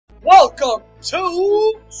Welcome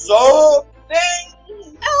to something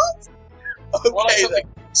else. Okay, Something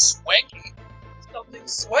swanky. something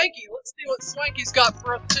swanky. Let's see what Swanky's got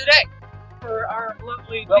for us today. For our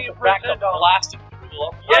lovely Welcome team back to president. blasting through the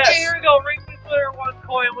level. Okay, here we go. Ring the clear, one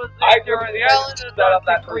coin was the I the island is set up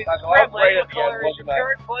that complete first time. red, I'll play it what at the end, color is welcome your back.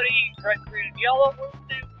 carrot, buddy? Red, green, and yellow. What's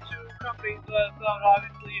the name of two companies that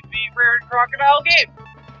obviously be Rare and Crocodile Game?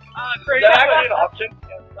 Crazy. Is that actually an option?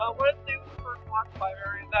 What is the name of the first one by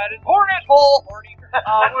Mary? That is Hornet Hole. Horny.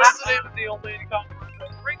 What is the name of the old lady conference?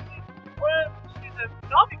 Ring the what is the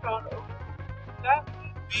Nomicon? That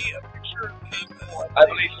would be a picture of people. I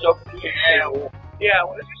believe so. Yeah,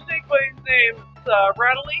 what is your snake buddy's name? It's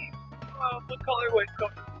Rattly. What color would come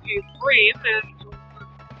to see? It's green, and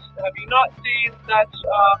have you not seen that,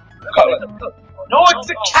 No, it's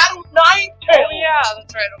a cat with 9 tails! Oh yeah,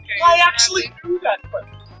 that's right, okay. I actually knew that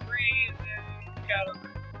question. Green and cat.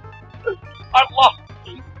 I'm lost.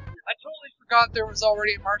 I totally forgot there was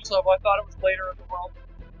already a March level. I thought it was later in the world.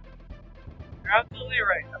 You're absolutely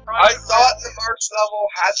right. I thought the March level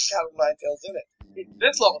had the cat with 9 tails in it.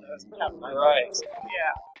 This level has a cat with 9 tails. Right.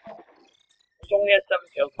 Yeah. It only has 7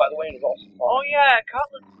 tails, by the way, and it's also small. Oh yeah,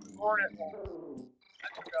 Cutlass is Hornet Hole. I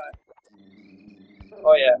forgot.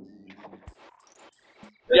 Oh, yeah.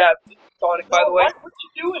 Yeah, Sonic, by the way. What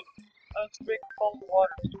you doing? I was big full of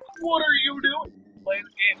water. What are you doing? Playing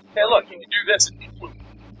the game. Hey, look, you can do this and you flip.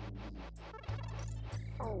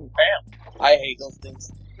 Bam. I hate those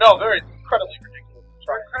things. No, they're incredibly ridiculous.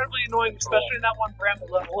 They're incredibly annoying, especially in that one Bramble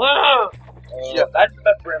level. Yeah, that's the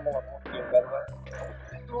best Bramble level. By the way.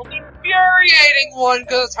 It's the most infuriating one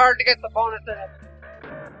because it's hard to get the bonus in it.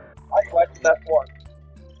 I like that one.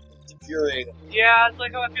 It's infuriating. Yeah, it's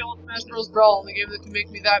like how I feel with Smash Bros. Brawl, the game that can make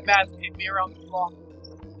me that mad and hit me around the block.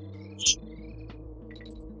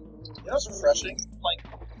 You know what's refreshing? Like,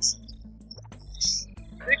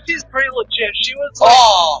 Dixie's pretty legit. She was like,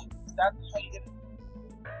 oh! That's how you get it.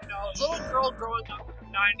 you know, a little girl growing up in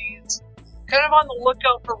the 90s, kind of on the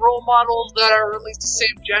lookout for role models that are at least the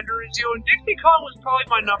same gender as you, and Dixie Kong was probably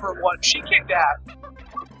my number one. She kicked ass.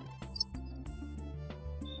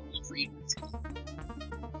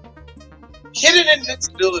 Hidden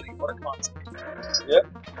invincibility, what a concept. Yep.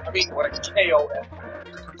 I mean, what a KOF.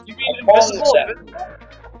 You mean A bonus invisible? set.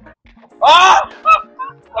 Ah!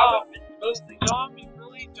 Those zombies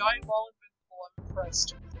really died while invincible. I'm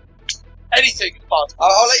impressed. Anything is possible.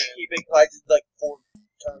 I'll let you keep it because I did like 4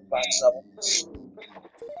 turns by level.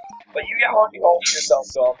 But you get hockey all to yourself,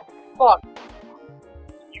 Dom. Fuck.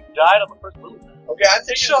 You died on the first move. Okay, I'm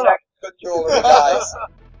taking Shut back control of the guys.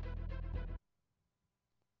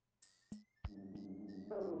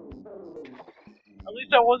 At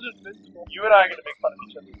least I wasn't invincible. You and I are gonna make fun of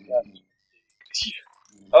each other.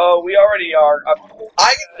 Oh, we already are. I can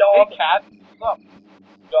Dog. Hey, cat. Stop.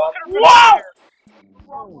 Dog. Wow!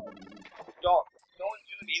 Dog. No one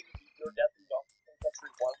knew the even your death in Dog Country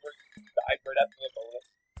 1 where you died right after the bonus.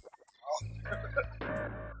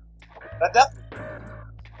 that death.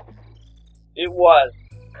 It was.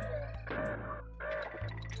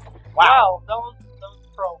 Wow, that was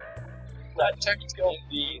pro. That tech skill.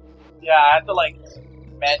 Indeed. Yeah, I have to like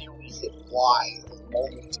manually hit Y for the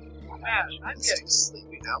moment. Man, I'm getting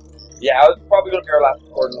sleepy now. Yeah, I was probably gonna be our last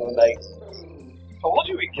recording of the night. Told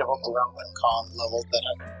you we'd give up around the calm level that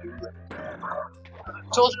I can do. I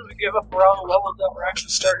told you to give up around the levels that were actually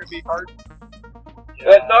starting to be hard.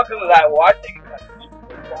 It's not because of that. Well, I think it's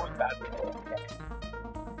going bad.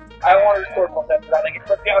 I don't want to record much after that. Like, it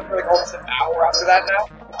took me out for like almost an hour after that now.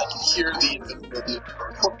 I can hear the invisibility.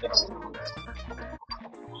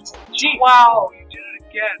 Gee, wow, you did it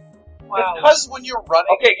again. Wow. Because when you're running,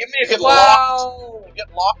 Okay, give me a you get good locked. You get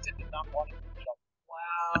locked into not wanting to jump.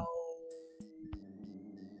 Wow.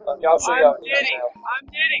 Okay, I'll show you how I'm to do that Diddy. now. I'm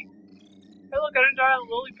Diddy. Hey, look, I didn't die on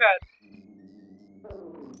the lily pad.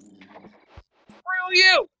 Screw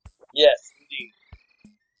you! Yes, indeed.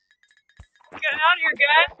 Get out of here,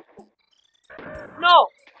 guys! No!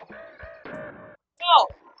 No!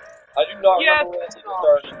 I do not Yes, remember when it's no.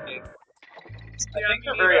 started. I Yeah, think me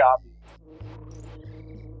they're very neither. obvious.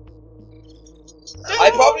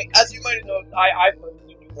 I probably, as you might have noticed, I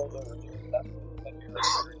personally do those over to that.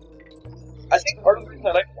 I think part of the reason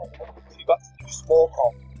I like one is you got two small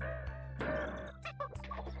columns.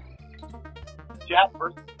 You have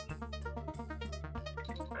first.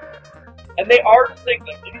 And they are distinct,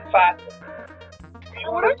 like Diddy's faster.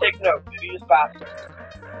 You want to take note, Diddy is faster.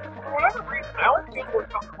 For whatever reason, I always feel more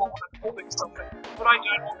comfortable when I'm holding something. When I do.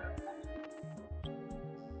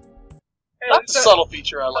 Hey, That's a subtle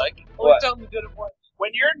feature I like. Only time we did it once.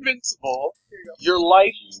 When you're invincible, Here you go. your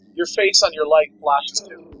life, your face on your life flashes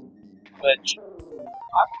too. Glitch.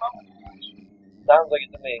 Sounds like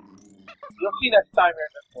it to me. You'll see next time you're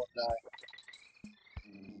in this one die.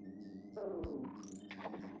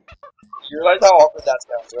 You realize how awkward that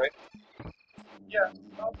sounds, right? Yeah.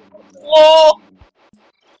 LOL!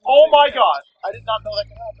 Oh my gosh! I did not know that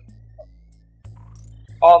could happen.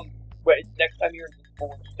 Wait, next time you're in this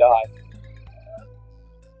one, you die.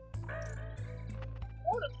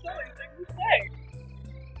 What a silly thing to say!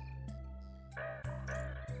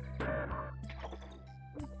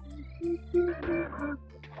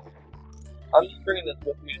 I'm just bringing this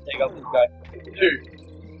with me to take out this guy. Dude.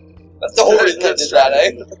 That's the whole reason I did that,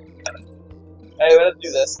 eh? Anyway, let's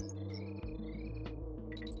do this.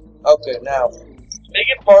 Okay, now. Make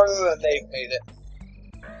it farther than they've made it.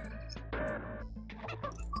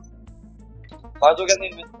 Might as well get the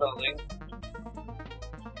invisibility.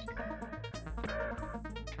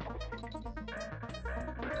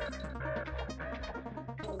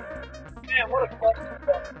 Man, what a cluster.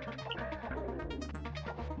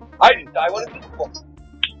 I didn't die. What is this for? You've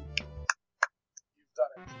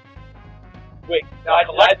done it. Wait, now I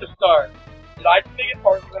at the start. Did I make it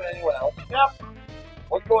farther than anyone else? Yep.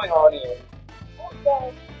 What's going on here?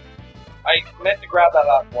 I meant to grab that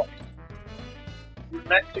last one. You're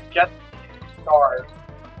meant to get the stars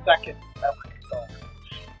second every star.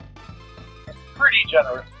 It's pretty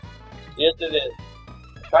generous. Yes, it is.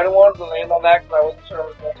 I kind of wanted to land on that because I wasn't sure it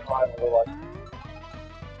was going to survive otherwise.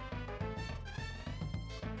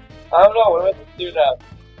 I don't know. What am I supposed to do now?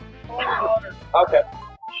 Okay.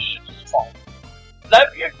 Shit just fall.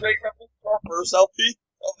 That'd be a great reference to our First LP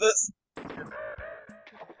of this.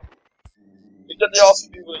 Except they also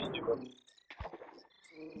do really stupid.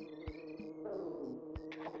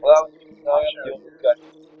 Well, now I'm gonna deal with this guy.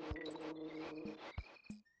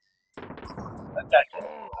 That kid.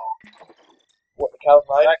 What, the cow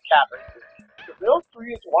line? That cat right there. The real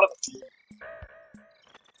 3 is one of the two.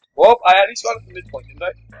 Well, I at least got at the midpoint, didn't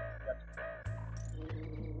I?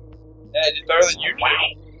 Yeah, I did better than you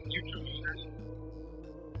two. You two losers.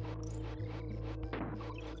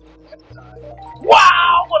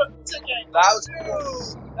 Wow! What a ticket! That was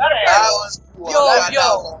cool. That Was cool.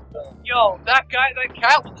 Yo, that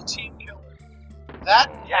cat was a team killer. That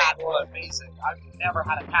cat was amazing. I've never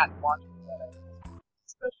had a cat watch me that.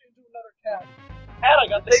 Especially into another cat. And I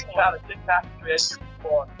got this cat, a big cat, 3 years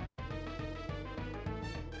before.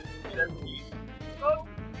 Oh,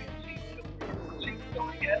 team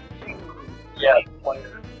killer, yes. Yeah,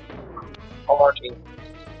 player. On our team.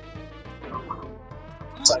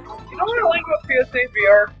 You know what I like about PSA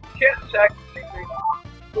VR? You can't attack the teammate.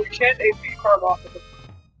 So you can't AP card off of the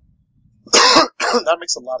That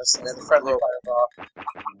makes a lot of sense. Friendly fire off.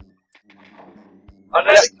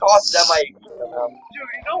 Unless it costs them my Dude,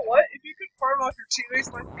 you know what? If you could farm off your teammates,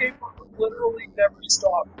 my skateboard would literally never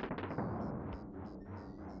stop.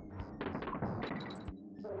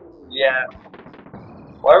 Yeah.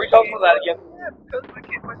 Why are we talking about that again? Yeah, because my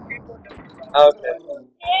skateboard never stops. Okay.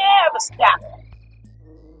 Yeah, the stat.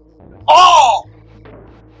 Oh!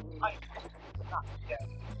 I'm not dead.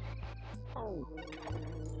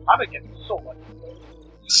 I've been getting so much.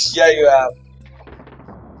 Yeah, you have.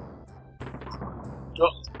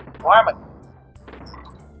 Just, why am I?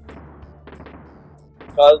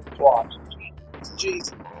 Because watch. Jeez.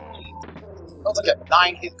 Sounds like a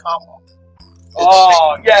 9-hit combo.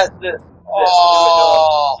 Oh, yes, this.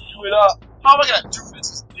 Oh. Do it up. How am I gonna do this?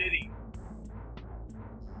 It's Diddy.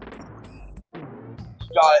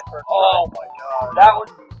 Got it first. Oh my god. That was.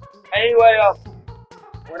 Anyway,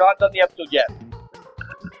 we're not done the episode yet. I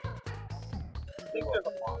think there's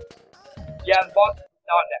a boss. Yeah, the boss is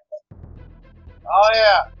not next. Oh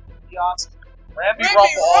yeah. Yes. Randy Randy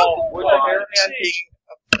Ruffle. Ruffle. Which Wow. apparently I'm taking.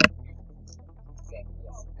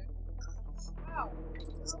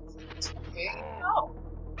 No.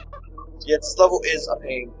 Yeah, this level is a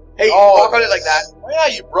pain. Hey, Oh. walk on it like that. Oh yeah,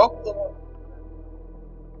 you broke the one.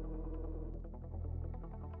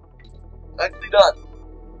 Nicely done.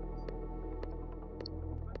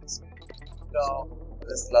 No,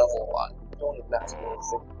 this level, I don't even ask me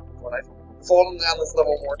anything. When I've fallen down this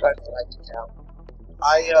level more times than I can count.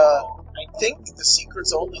 I think the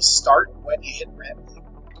secrets only start when you hit Ramsey.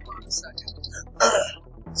 Hold on a second.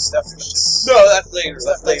 It's definitely just... No, that's later.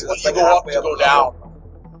 That's later. When you go up to go down.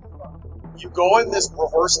 You go in this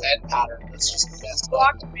reverse end pattern. It's just messed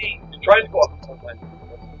up. Fuck me. Trying to go up.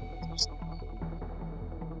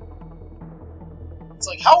 It's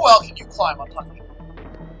like, how well can you climb on top of it?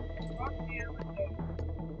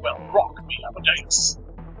 Well, rock me, Amadeus.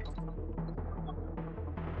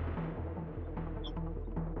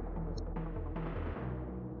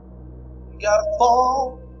 You gotta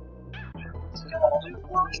fall. Okay,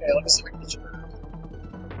 let me see if I can get you.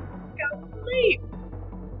 Sweet!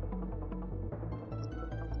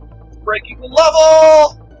 Breaking the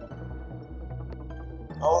level!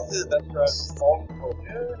 Oh, this is the best drive.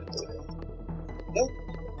 Nope.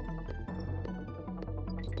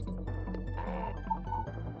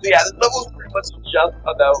 So yeah, this level is pretty much just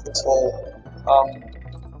about this whole,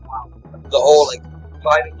 the whole, like,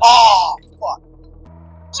 finding. Oh, fuck.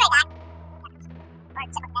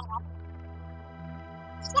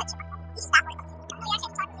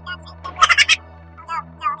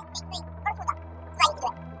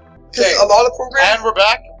 Okay, a lot of programs. And we're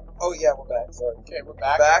back. Oh yeah, we're back. Sorry. Okay, we're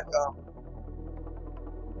back.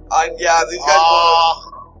 Yeah, these guys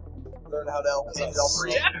learn how to help themselves.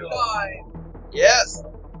 Jedi! Yes.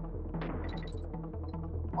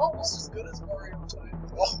 Almost as good as Mario time.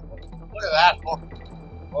 Oh, look at that.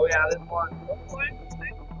 Oh yeah, this one.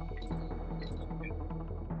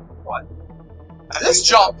 What? This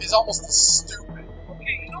jump is almost stupid.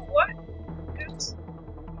 Okay, you know what? It's...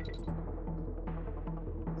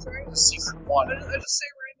 Sorry, The secret one. I just say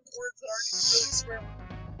random words that aren't even really swear.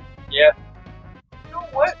 Yeah. You know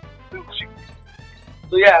what? Sushi.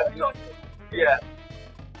 So yeah, yeah.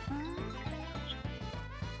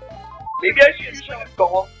 Maybe I should use the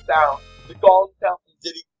gong sound. The gong sound from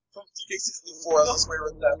Diddy from DK64 as a swear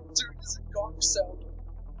word sound. Dude, it's a gong sound.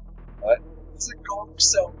 What? It's a gong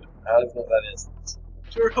sound. I don't even know what that is.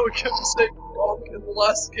 Do you remember how we kept saying gong in the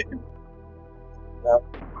last game? No.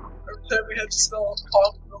 Every time we had to spell out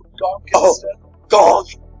Kong, we wrote gong Oh. instead. Gong!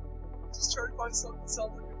 Just try to find something that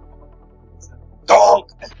sounds like a Gong!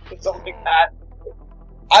 Something like that.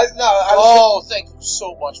 Oh, thank you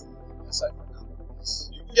so much for doing this. I forgot this.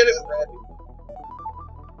 You can get it with Randy.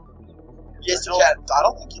 Yes, you No, can. I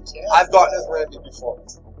don't think you can. I've gotten it with Randy before.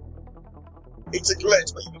 It's a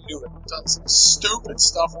glitch, but you can do it. I've done some stupid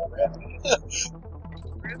stuff already.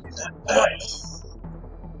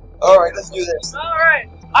 Alright, let's do this. Alright!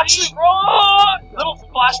 Actually, Run! little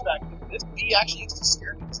flashback. This bee actually used to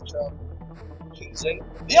scare me as a child. King Zing.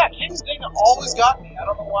 Yeah, King Zing always got me. I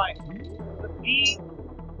don't know why. The bee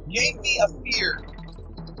gave me a fear.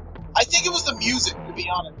 I think it was the music, to be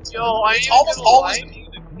honest. Yo, I It's ain't almost gonna always lie. the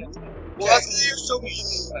music. Well, that's because you're so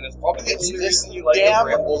musical, and it's probably the only This reason you like the damn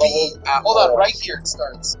ramble bee. levels at Hold on, all. right here it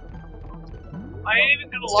starts. I ain't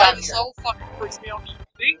even gonna It's lie, down this here. level fucking freaks me out.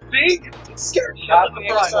 See? It's scared Shut shot the the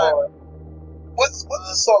fuck first up. time. What's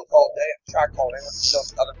this song called? Track called? No,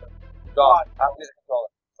 the other one. God, I'm gonna control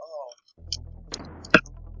it.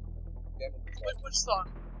 Wait, which song?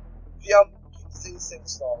 The King Zing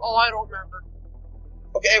song. Oh, I don't remember.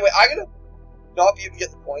 Okay, anyway, I'm gonna not be able to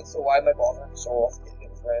get the points, so why am I bothering to show off getting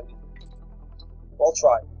it with Randy? I'll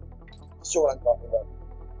try. Show what I'm talking about.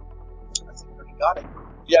 I think we already got it.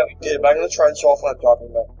 Yeah, we did, but I'm gonna try and show off what I'm talking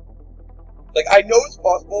about. Like, I know it's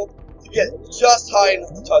possible to get just high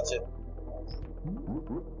enough to touch it.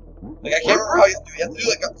 Like, I can't remember how you have to do it. You have to do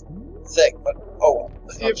like a thing, but oh well.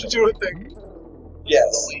 You have to do a thing.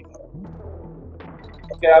 Yes.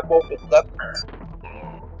 Okay, I both it left.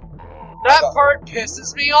 That part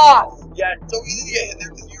pisses me off! Yeah, it's so easy to get in there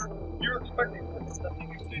because you're expecting to put something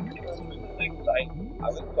you do things. I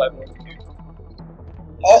was clever.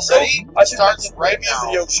 Also, Ready? I should Starts mention right Randy is now.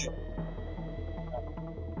 the Yoshi.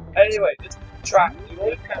 Anyway, this track. You know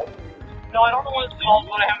what it's called? No, I don't know what it's called,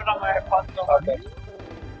 but I have it on my iPod. So Okay.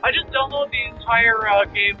 I just downloaded the entire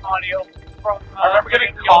game audio from. I remember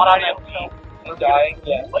getting the caught on audio. it. And dying.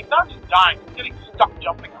 Yeah. Like, not just dying, getting stuck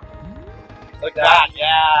jumping on it. Like That,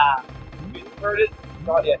 yeah. You heard it?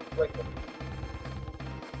 Not yet. Wait.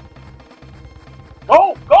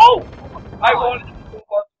 Go! Go! I wanted to go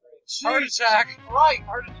on screen. Heart attack. Right.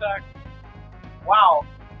 Heart attack. Wow.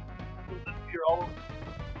 You're all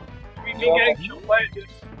over. Me getting killed by it.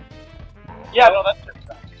 Yeah, no, that's pretty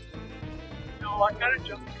bad. No, I kind of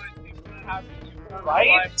jumped when I think it's gonna happen to Right?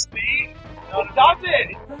 live speed. No, It doesn't!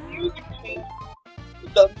 It's the music change.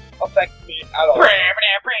 It doesn't affect me at all.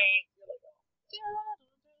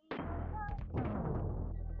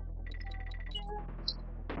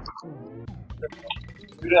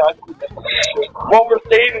 Well, we're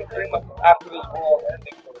saving pretty much after this world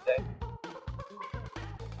ending for the day.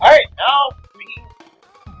 Alright, now,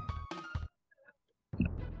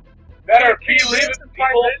 Better Can you leave it in 5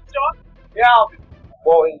 minutes, John? yeah, I'll do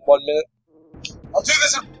Well, in 1 minute. I'll do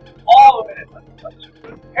this in all of it.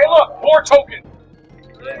 Hey, look, more tokens.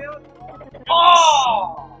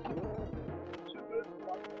 Oh!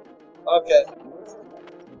 Okay.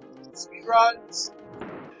 Speedruns.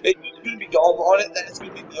 It's gonna be y'all on it, then it's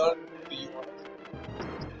gonna be beyond you on it.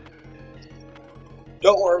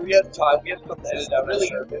 Don't worry, we have time. We have stuff to edit out.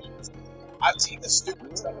 Really? I've seen the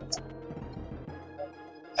stupid stuff.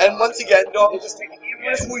 And once again, don't just take it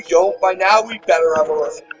Even if we don't, by now we better have a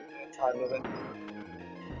rough time of it.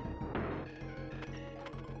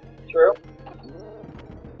 True.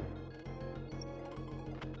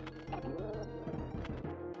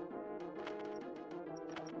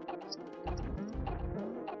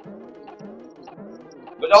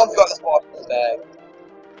 But Dom's got the spot in the bag.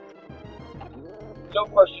 No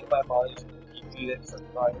question in my mind. You beat it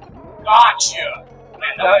sometime. Gotcha!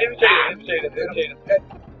 Now imitate him.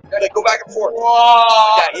 Okay, go back and forth.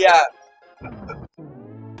 Whoa! Yeah.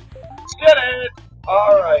 Get it!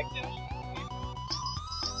 Alright.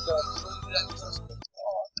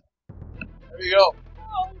 There you go.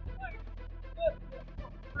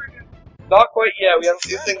 Not quite yet. We have a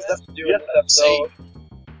few things left to do in this episode.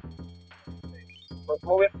 First of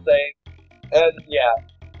all, we have to save. And yeah.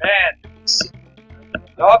 Man.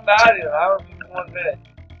 Not bad in an hour and 51 minutes.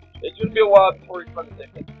 It's gonna be a while before we start the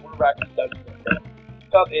thing. We're back to studying it.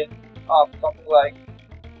 Come in. Something like.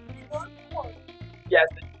 Yes,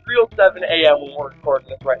 it's 3:07 a.m. when we're recording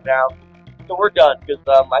this right now. So we're done, because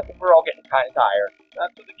I think we're all getting kind of tired.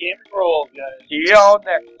 That's what the game rolls, guys. See y'all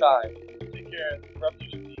next time. Take care.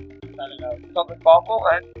 Revolution. Signing out. Something thoughtful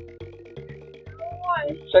and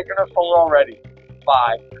checking our phone already.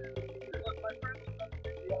 Bye.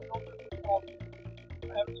 I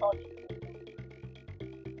haven't talked to you.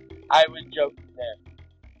 I was joking there.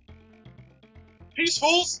 Peace,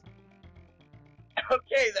 fools!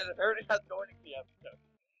 Okay, then it hurt us going to the episode.